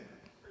peg,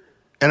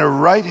 and her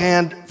right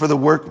hand for the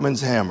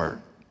workman's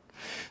hammer.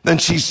 Then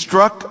she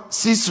struck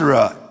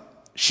Sisera.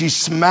 She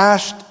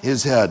smashed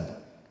his head.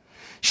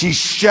 She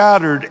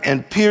shattered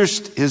and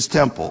pierced his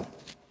temple.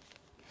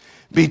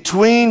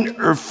 Between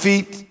her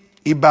feet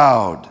he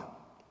bowed.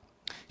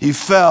 He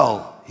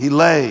fell, he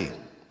lay.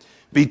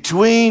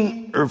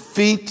 Between her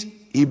feet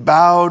he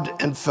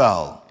bowed and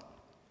fell.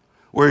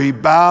 Where he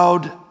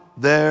bowed,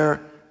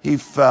 there he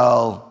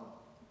fell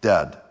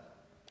dead.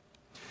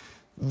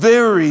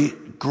 Very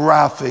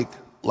graphic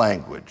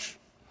language.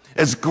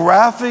 As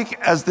graphic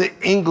as the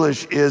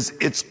English is,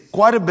 it's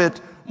quite a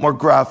bit more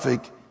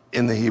graphic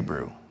in the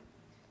Hebrew.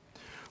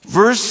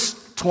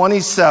 Verse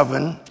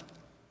 27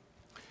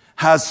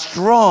 has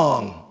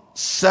strong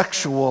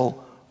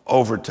sexual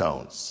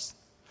overtones.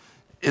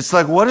 It's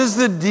like, what is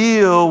the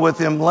deal with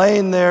him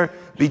laying there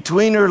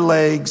between her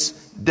legs,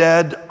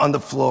 dead on the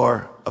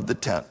floor of the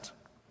tent?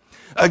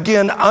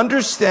 Again,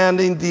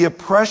 understanding the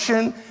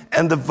oppression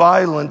and the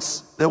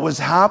violence that was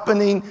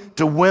happening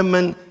to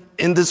women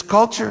in this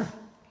culture.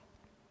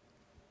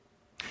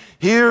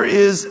 Here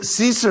is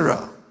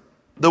Sisera,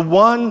 the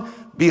one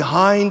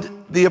behind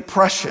the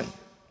oppression.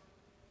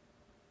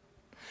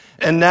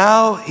 And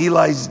now he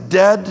lies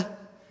dead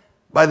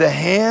by the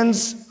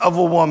hands of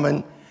a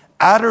woman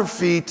at her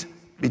feet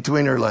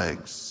between her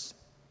legs.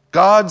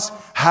 God's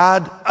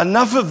had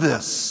enough of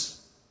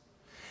this.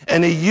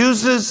 And he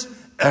uses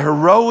a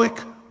heroic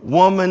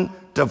woman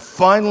to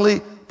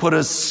finally put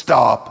a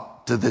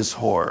stop to this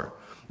horror.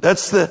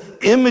 That's the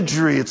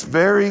imagery. It's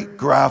very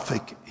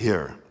graphic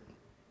here.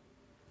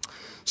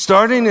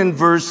 Starting in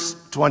verse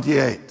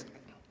 28.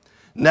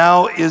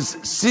 Now is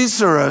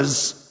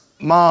Sisera's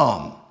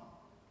mom.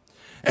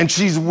 And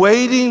she's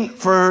waiting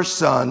for her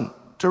son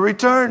to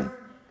return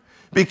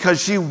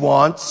because she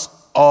wants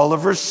all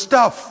of her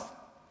stuff.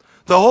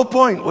 The whole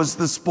point was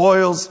the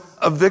spoils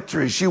of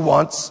victory. She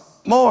wants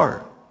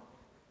more.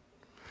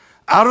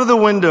 Out of the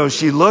window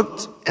she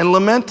looked and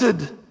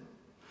lamented.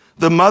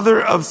 The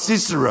mother of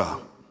Sisera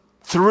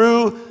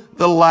through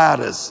the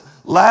lattice.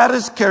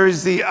 Lattice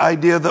carries the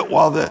idea that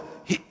while the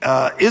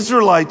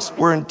Israelites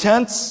were in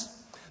tents,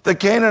 the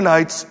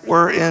Canaanites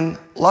were in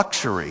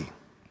luxury.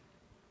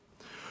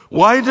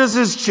 Why does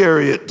his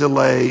chariot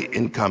delay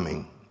in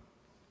coming?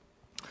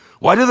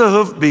 Why do the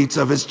hoofbeats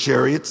of his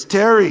chariots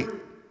tarry?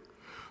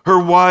 Her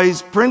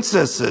wise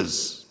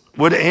princesses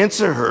would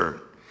answer her.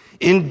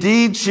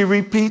 Indeed, she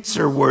repeats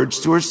her words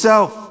to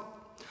herself.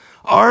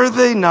 Are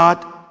they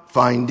not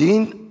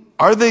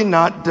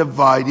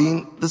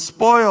dividing the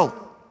spoil?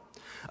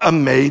 A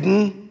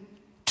maiden,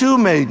 2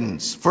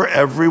 maidens for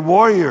every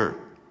warrior.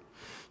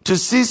 To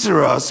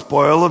Sisera, a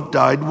spoil of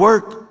dyed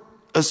work,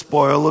 a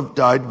spoil of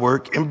dyed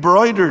work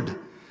embroidered,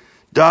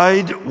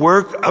 dyed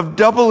work of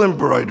double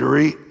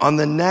embroidery on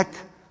the neck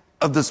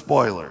of the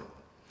spoiler.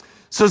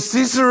 So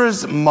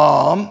Sisera's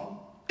mom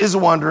is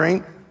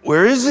wondering,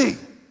 where is he?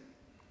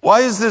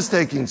 Why is this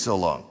taking so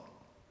long?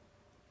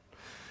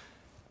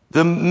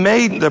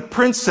 The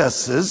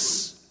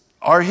princesses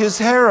are his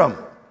harem.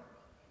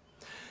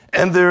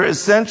 And they're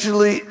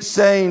essentially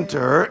saying to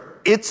her,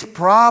 it's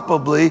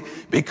probably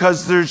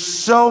because there's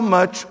so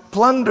much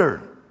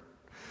plunder.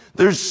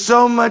 There's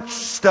so much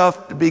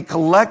stuff to be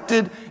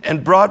collected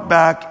and brought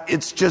back.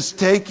 It's just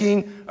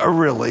taking a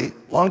really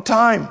long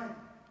time.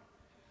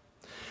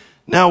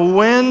 Now,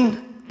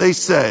 when they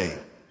say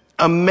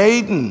a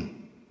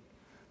maiden,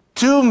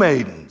 2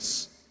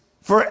 maidens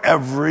for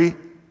every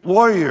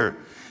warrior,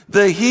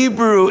 the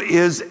Hebrew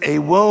is a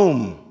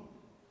womb,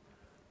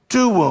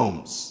 2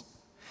 wombs.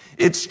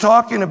 It's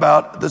talking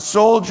about the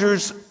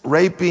soldiers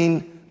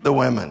raping the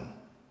women.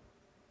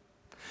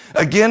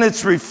 Again,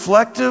 it's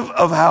reflective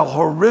of how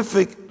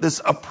horrific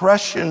this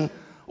oppression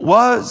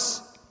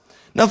was.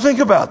 Now think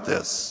about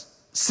this.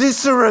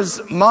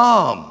 Sisera's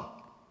mom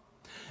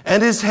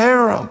and his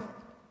harem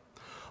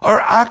are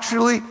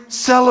actually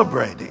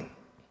celebrating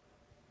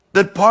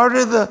that part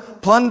of the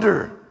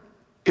plunder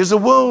is a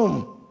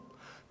womb.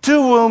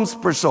 2 wombs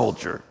per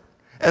soldier.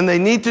 And they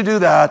need to do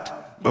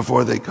that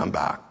before they come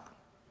back.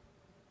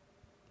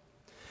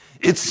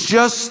 It's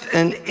just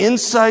an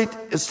insight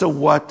as to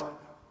what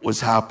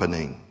was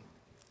happening.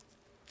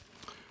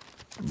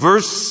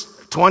 Verse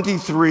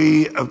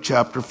 23 of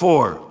chapter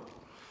 4.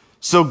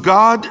 So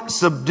God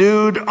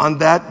subdued on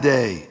that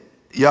day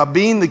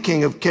Jabin, the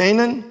king of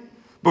Canaan,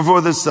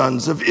 before the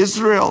sons of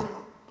Israel.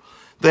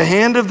 The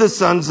hand of the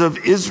sons of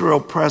Israel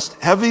pressed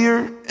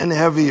heavier and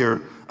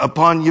heavier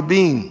upon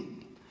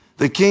Jabin,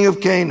 the king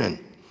of Canaan,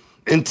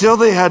 until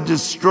they had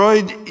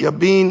destroyed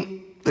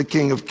Jabin, the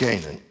king of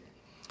Canaan.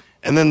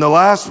 And then the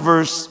last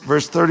verse,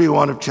 verse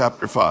 31 of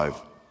chapter 5.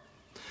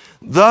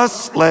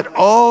 Thus let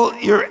all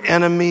your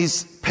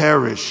enemies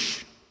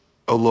perish,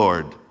 O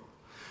Lord.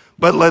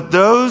 But let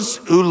those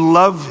who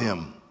love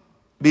him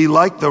be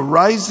like the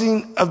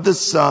rising of the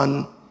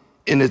sun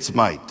in its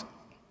might.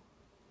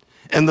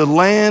 And the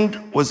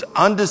land was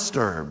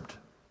undisturbed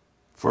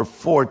for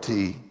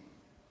 40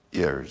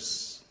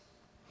 years.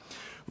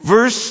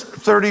 Verse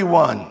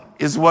 31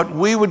 is what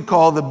we would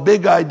call the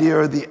big idea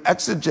or the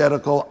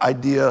exegetical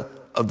idea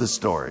of the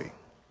story.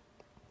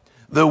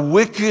 The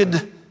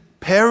wicked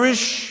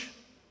perish,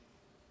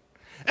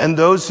 and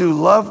those who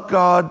love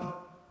God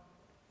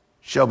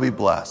shall be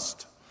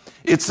blessed.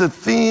 It's a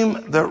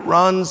theme that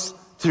runs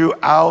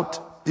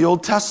throughout the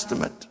Old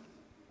Testament.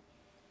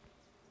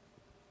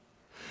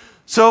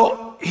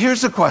 So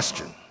here's a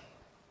question.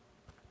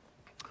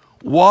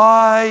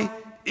 Why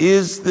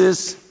is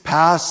this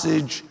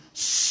passage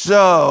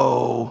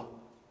so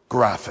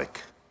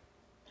graphic?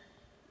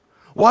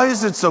 Why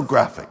is it so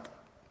graphic?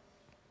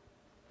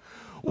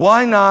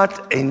 Why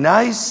not a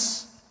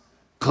nice,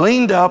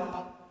 cleaned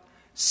up,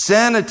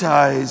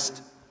 sanitized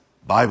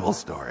Bible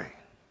story?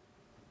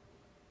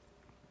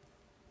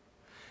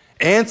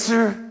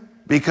 Answer,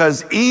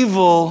 because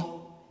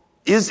evil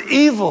is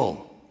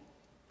evil.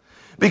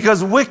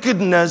 Because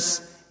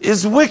wickedness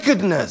is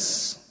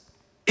wickedness.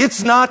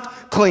 It's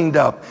not cleaned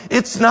up.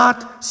 It's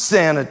not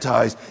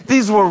sanitized.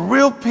 These were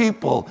real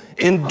people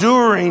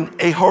enduring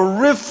a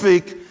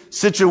horrific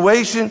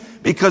situation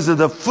because of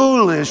the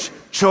foolish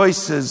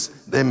choices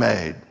they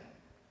made.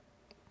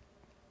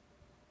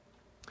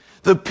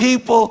 The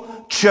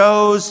people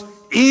chose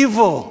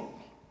evil.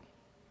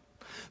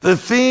 The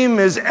theme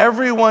is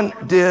everyone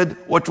did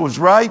what was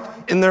right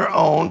in their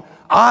own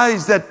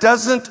eyes. That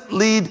doesn't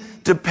lead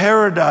to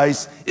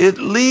paradise. It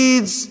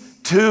leads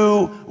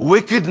to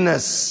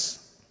wickedness,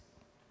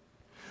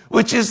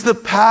 which is the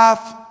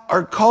path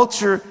our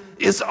culture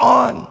is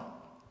on.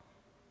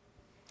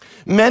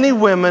 Many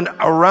women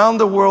around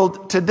the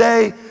world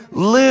today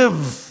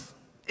live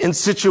in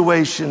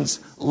situations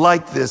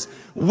like this.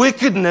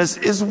 Wickedness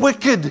is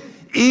wicked.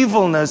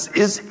 Evilness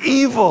is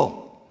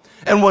evil.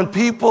 And when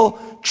people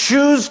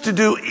choose to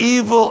do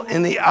evil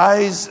in the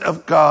eyes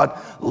of God,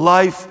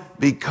 life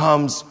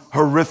becomes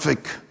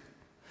horrific.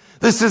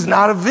 This is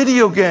not a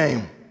video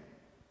game.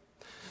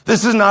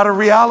 This is not a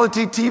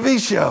reality TV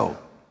show.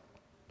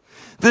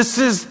 This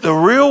is the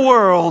real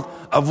world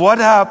of what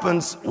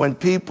happens when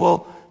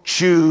people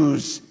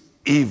choose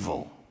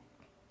evil.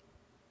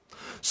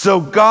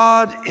 So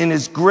God, in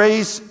his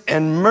grace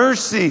and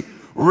mercy,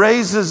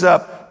 raises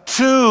up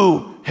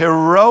two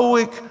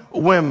heroic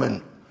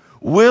women,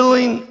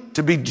 willing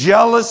to be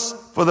jealous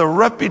for the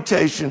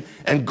reputation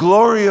and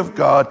glory of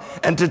God,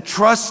 and to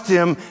trust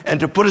him and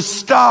to put a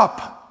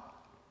stop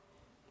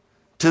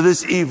to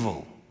this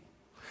evil.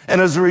 And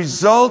as a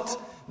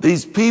result,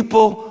 these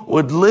people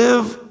would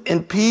live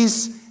in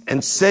peace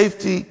and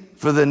safety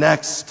for the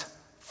next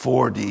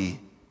 40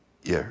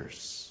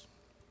 years.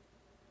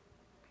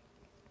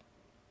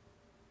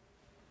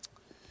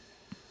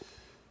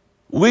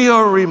 We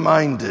are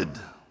reminded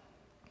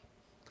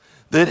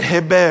that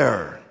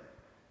Heber,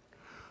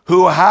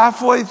 who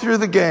halfway through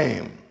the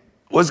game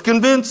was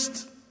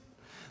convinced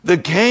the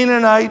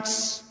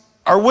Canaanites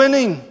are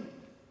winning.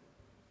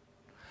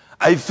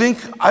 I think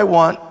I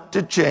want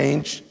to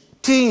change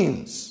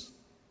teams.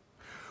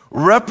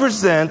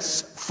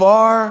 Represents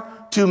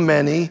far too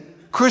many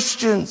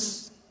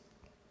Christians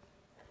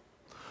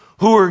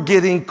who are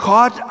getting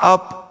caught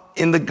up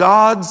in the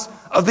gods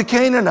of the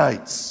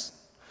Canaanites,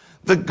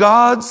 the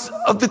gods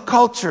of the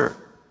culture.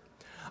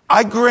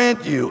 I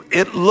grant you,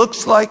 it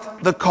looks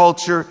like the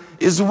culture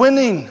is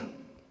winning.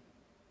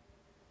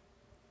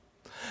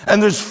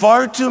 And there's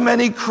far too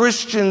many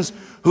Christians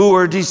who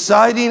are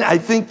deciding, I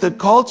think the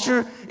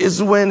culture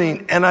is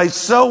winning, and I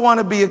so want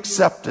to be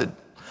accepted.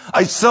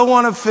 I so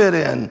want to fit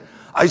in.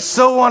 I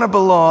so want to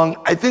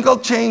belong. I think I'll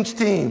change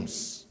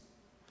teams.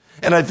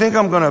 And I think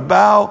I'm going to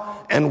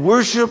bow and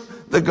worship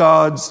the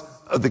gods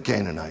of the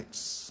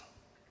Canaanites.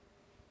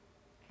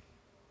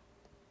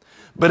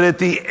 But at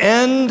the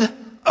end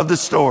of the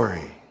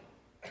story,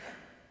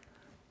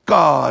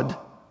 God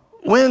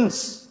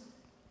wins.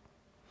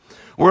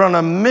 We're on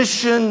a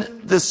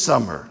mission this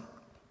summer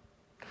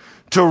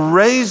to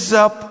raise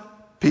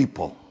up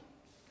people,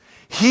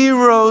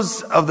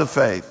 heroes of the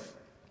faith,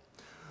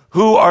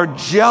 who are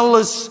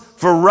jealous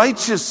for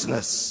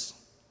righteousness,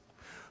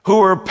 who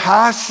are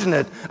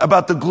passionate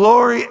about the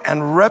glory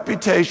and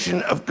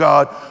reputation of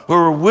God, who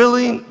are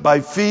willing by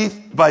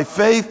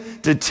faith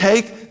to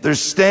take their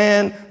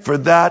stand for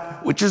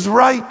that which is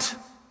right.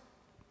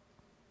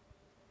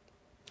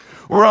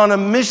 We're on a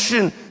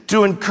mission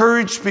to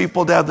encourage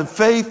people to have the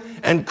faith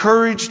and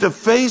courage to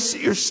face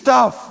your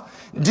stuff.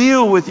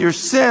 Deal with your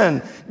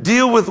sin.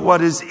 Deal with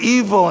what is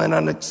evil and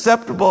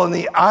unacceptable in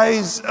the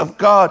eyes of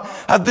God.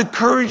 Have the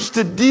courage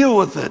to deal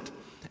with it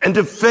and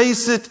to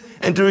face it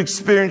and to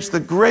experience the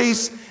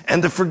grace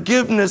and the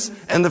forgiveness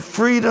and the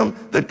freedom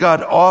that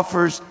God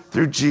offers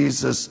through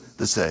Jesus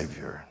the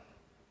Savior.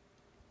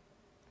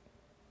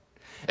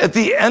 At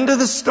the end of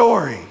the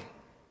story,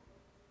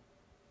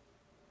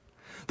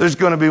 there's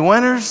going to be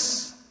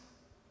winners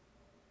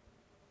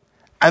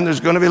and there's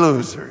going to be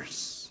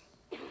losers.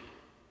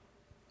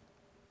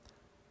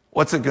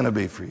 What's it going to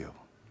be for you?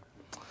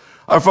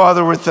 Our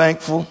Father, we're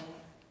thankful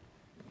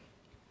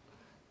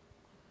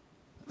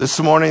this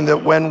morning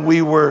that when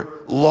we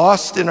were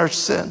lost in our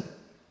sin,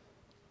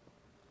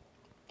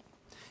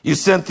 you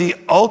sent the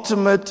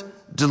ultimate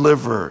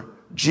deliverer,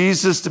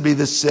 Jesus, to be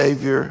the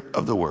Savior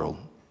of the world.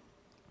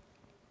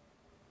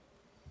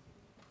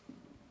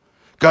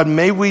 God,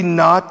 may we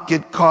not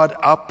get caught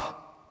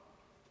up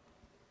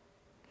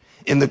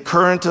in the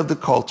current of the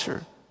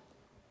culture.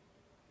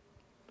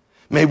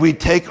 May we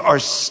take our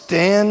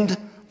stand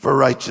for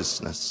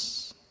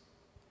righteousness.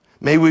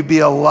 May we be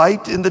a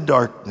light in the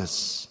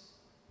darkness,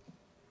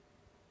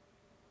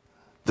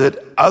 that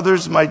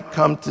others might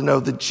come to know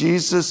the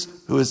Jesus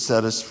who has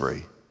set us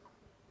free,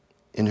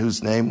 in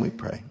whose name we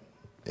pray.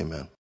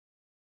 Amen.